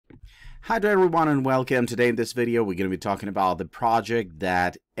Hi to everyone and welcome. Today in this video we're going to be talking about the project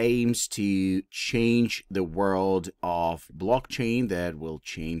that aims to change the world of blockchain, that will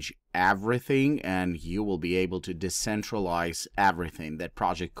change everything and you will be able to decentralize everything. That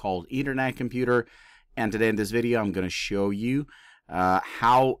project called Internet Computer, and today in this video I'm going to show you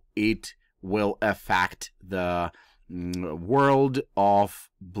how it will affect the world of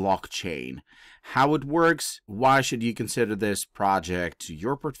blockchain, how it works, why should you consider this project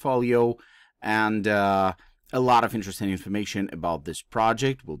your portfolio, and a lot of interesting information about this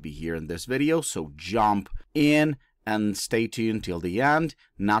project will be here in this video. So jump in and stay tuned till the end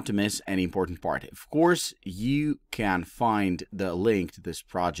not to miss any important part. Of course, you can find the link to this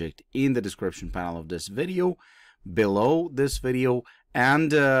project in the description panel of this video, below this video,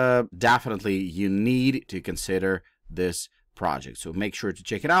 and definitely you need to consider this project, so make sure to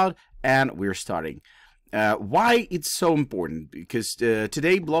check it out. And we're starting. Why it's so important? Because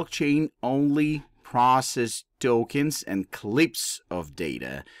today blockchain only process tokens and clips of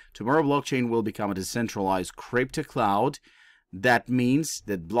data. Tomorrow blockchain will become a decentralized crypto cloud. That means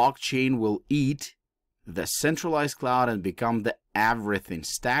that blockchain will eat the centralized cloud and become the everything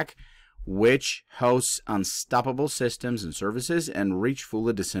stack, which hosts unstoppable systems and services and reach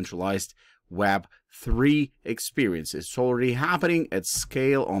fully decentralized Web3 experience. It's already happening at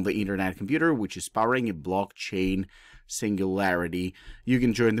scale on the Internet Computer, which is powering a blockchain singularity. You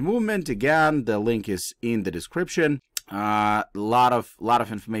can join the movement. Again, the link is in the description. Lot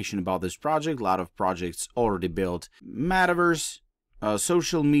of information about this project. A lot of projects already built. Metaverse,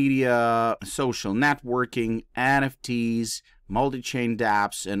 social media, social networking, NFTs, multi-chain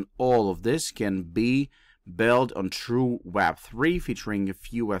dApps, and all of this can be built on true Web3, featuring a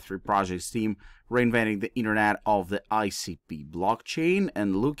few Web3 projects team reinventing the internet of the ICP blockchain.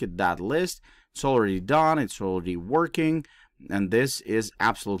 And look at that list. It's already done, it's already working, and this is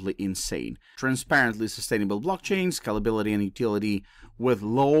absolutely insane. Transparently sustainable blockchain, scalability and utility with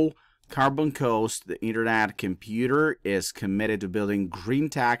low carbon cost. The Internet Computer is committed to building green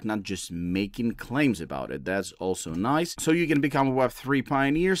tech, not just making claims about it. That's also nice. So you can become a Web3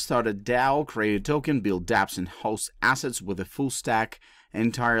 pioneer, start a DAO, create a token, build dApps, and host assets with a full stack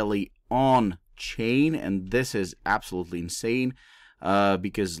entirely on chain. And this is absolutely insane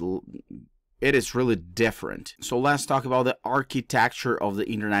because it is really different. So let's talk about the architecture of the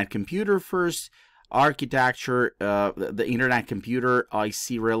Internet Computer first. Architecture, the Internet Computer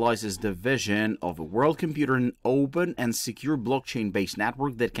IC realizes the vision of a world computer, an open and secure blockchain-based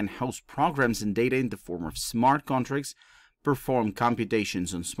network that can host programs and data in the form of smart contracts, perform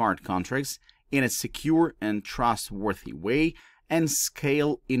computations on smart contracts in a secure and trustworthy way, and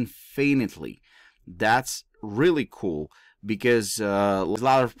scale infinitely. That's really cool because a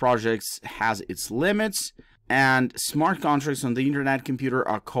lot of projects has its limits. And smart contracts on the Internet Computer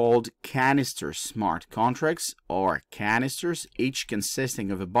are called canister smart contracts, or canisters, each consisting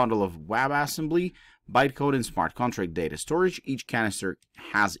of a bundle of WebAssembly, bytecode, and smart contract data storage. Each canister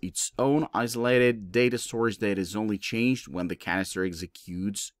has its own isolated data storage that is only changed when the canister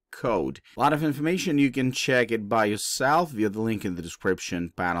executes code. A lot of information, you can check it by yourself via the link in the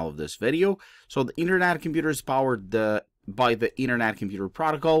description panel of this video. So the Internet Computer is powered by the Internet Computer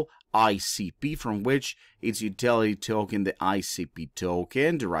Protocol, ICP, from which its utility token, the ICP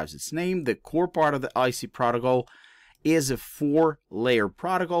token, derives its name. The core part of the IC protocol is a 4-layer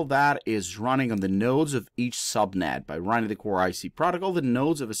protocol that is running on the nodes of each subnet. By running the core IC protocol, the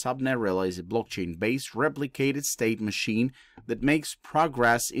nodes of a subnet realize a blockchain-based replicated state machine that makes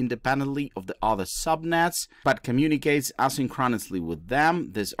progress independently of the other subnets, but communicates asynchronously with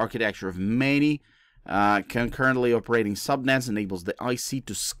them. This architecture of many concurrently operating subnets enables the IC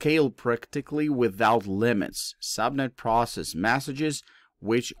to scale practically without limits. Subnet process messages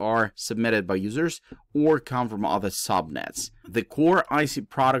which are submitted by users or come from other subnets. The core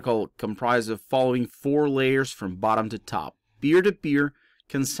IC protocol comprises of following 4 layers from bottom to top: peer-to-peer,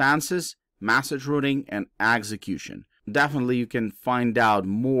 consensus, message routing, and execution. Definitely you can find out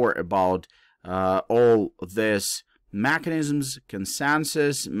more about all these mechanisms: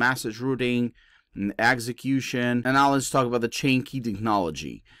 consensus, message routing, and execution. And now let's talk about the ChainKey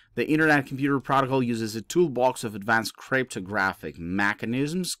technology. The Internet Computer Protocol uses a toolbox of advanced cryptographic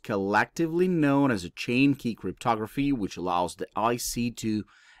mechanisms, collectively known as a ChainKey cryptography, which allows the IC to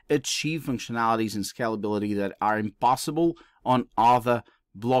achieve functionalities and scalability that are impossible on other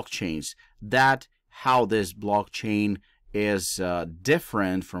blockchains. That's how this blockchain is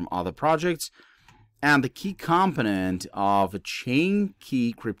different from other projects. And the key component of a chain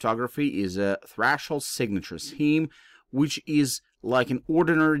key cryptography is a threshold signature scheme, which is like an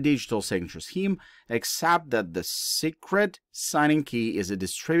ordinary digital signature scheme, except that the secret signing key is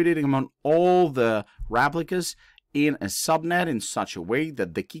distributed among all the replicas in a subnet in such a way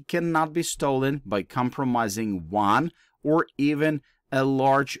that the key cannot be stolen by compromising one or even a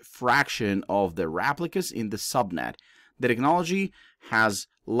large fraction of the replicas in the subnet. The technology has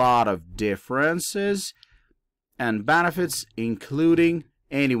a lot of differences and benefits, including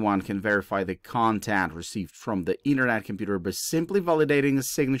anyone can verify the content received from the internet computer by simply validating a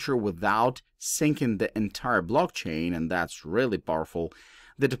signature without syncing the entire blockchain, and that's really powerful.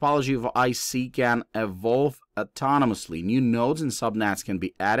 The topology of IC can evolve autonomously. New nodes and subnets can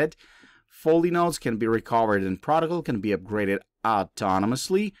be added. Faulty nodes can be recovered, and protocol can be upgraded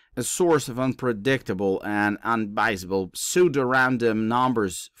autonomously. A source of unpredictable and unbiasable pseudo-random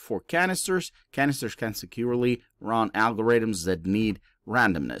numbers for canisters. Canisters can securely run algorithms that need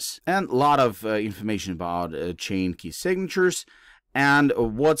randomness. And a lot of information about chain key signatures. And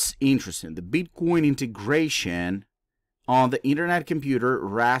what's interesting, the Bitcoin integration on the internet computer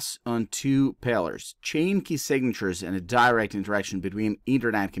rests on two pillars: chain key signatures and a direct interaction between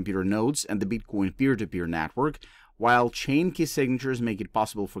internet computer nodes and the Bitcoin peer-to-peer network, while chain key signatures make it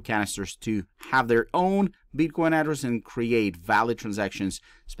possible for canisters to have their own Bitcoin address and create valid transactions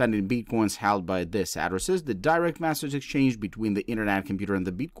spending Bitcoins held by these addresses. The direct message exchange between the internet computer and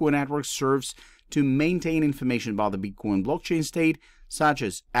the Bitcoin network serves to maintain information about the Bitcoin blockchain state, such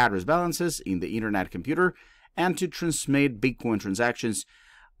as address balances in the internet computer, and to transmit Bitcoin transactions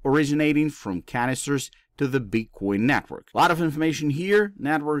originating from canisters to the Bitcoin network. A lot of information here: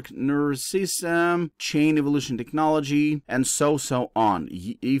 network nervous system, chain evolution technology, and so on.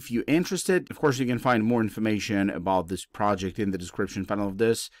 If you're interested, of course, you can find more information about this project in the description panel of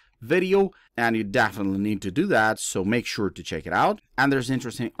this video, and you definitely need to do that, so make sure to check it out. And there's an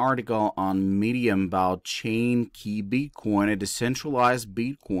interesting article on Medium about ChainKey Bitcoin, a decentralized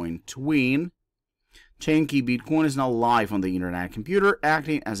Bitcoin twin. ChainKey Bitcoin is now live on the internet computer,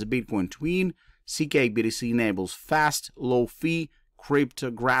 acting as a Bitcoin twin. CK-BTC enables fast, low-fee,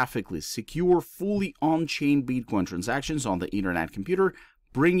 cryptographically secure, fully on-chain Bitcoin transactions on the internet computer,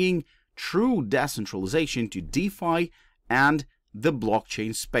 bringing true decentralization to DeFi and the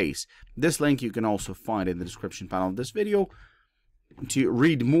blockchain space. This link you can also find in the description panel of this video. To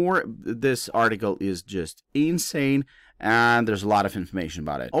read more, this article is just insane, and there's a lot of information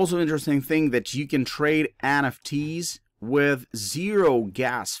about it. Also, interesting thing that you can trade NFTs with zero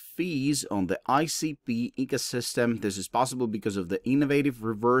gas fees on the ICP ecosystem. This is possible because of the innovative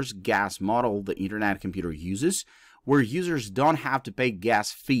reverse gas model the internet computer uses, where users don't have to pay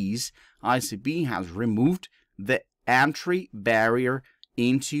gas fees. ICP has removed the entry barrier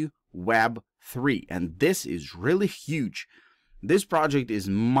into Web3, and this is really huge. This project is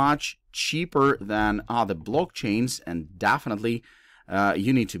much cheaper than other blockchains, and definitely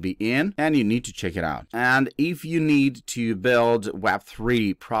you need to be in and you need to check it out. And if you need to build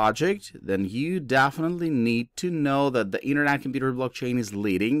Web3 project, then you definitely need to know that the internet computer blockchain is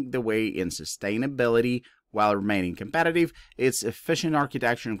leading the way in sustainability while remaining competitive. Its efficient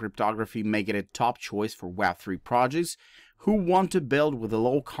architecture and cryptography make it a top choice for Web3 projects who want to build with a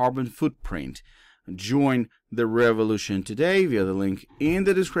low carbon footprint. Join the revolution today via the link in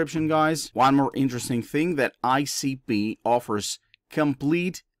the description, guys. One more interesting thing, that ICP offers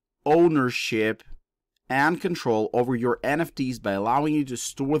complete ownership and control over your NFTs by allowing you to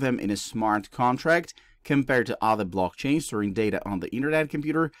store them in a smart contract. Compared to other blockchains, storing data on the internet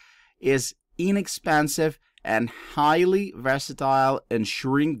computer is inexpensive and highly versatile,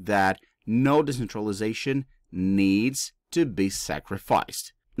 ensuring that no decentralization needs to be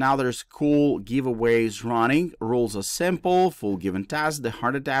sacrificed. Now there's cool giveaways running. Rules are simple: full given task. The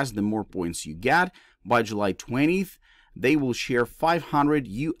harder task, the more points you get. By July 20th, they will share 500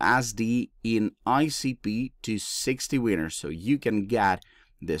 USD in ICP to 60 winners, so you can get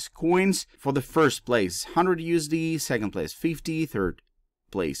these coins. For the first place, 100 USD, second place 50, third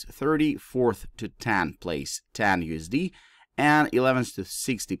place 30, fourth to 10th place 10 USD, and 11th to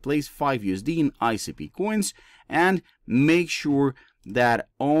 60th place 5 USD in ICP coins. And make sure that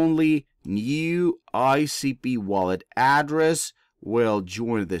only new ICP wallet address will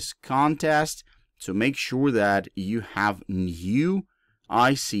join this contest. So make sure that you have new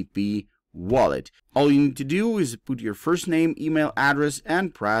ICP wallet. All you need to do is put your first name, email address,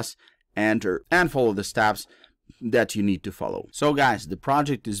 and press enter, and follow the steps that you need to follow. So guys, the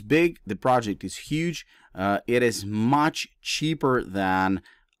project is big, the project is huge. It is much cheaper than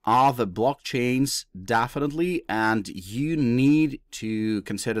other blockchains, definitely, and you need to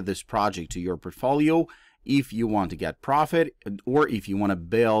consider this project to your portfolio if you want to get profit, or if you want to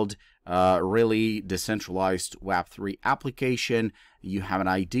build really decentralized Web3 application, you have an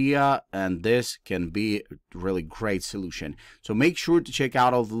idea, and this can be a really great solution. So make sure to check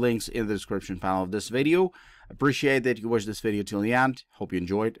out all the links in the description panel of this video. Appreciate that you watched this video till the end. Hope you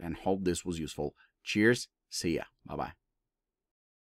enjoyed and hope this was useful. Cheers. See ya. Bye-bye.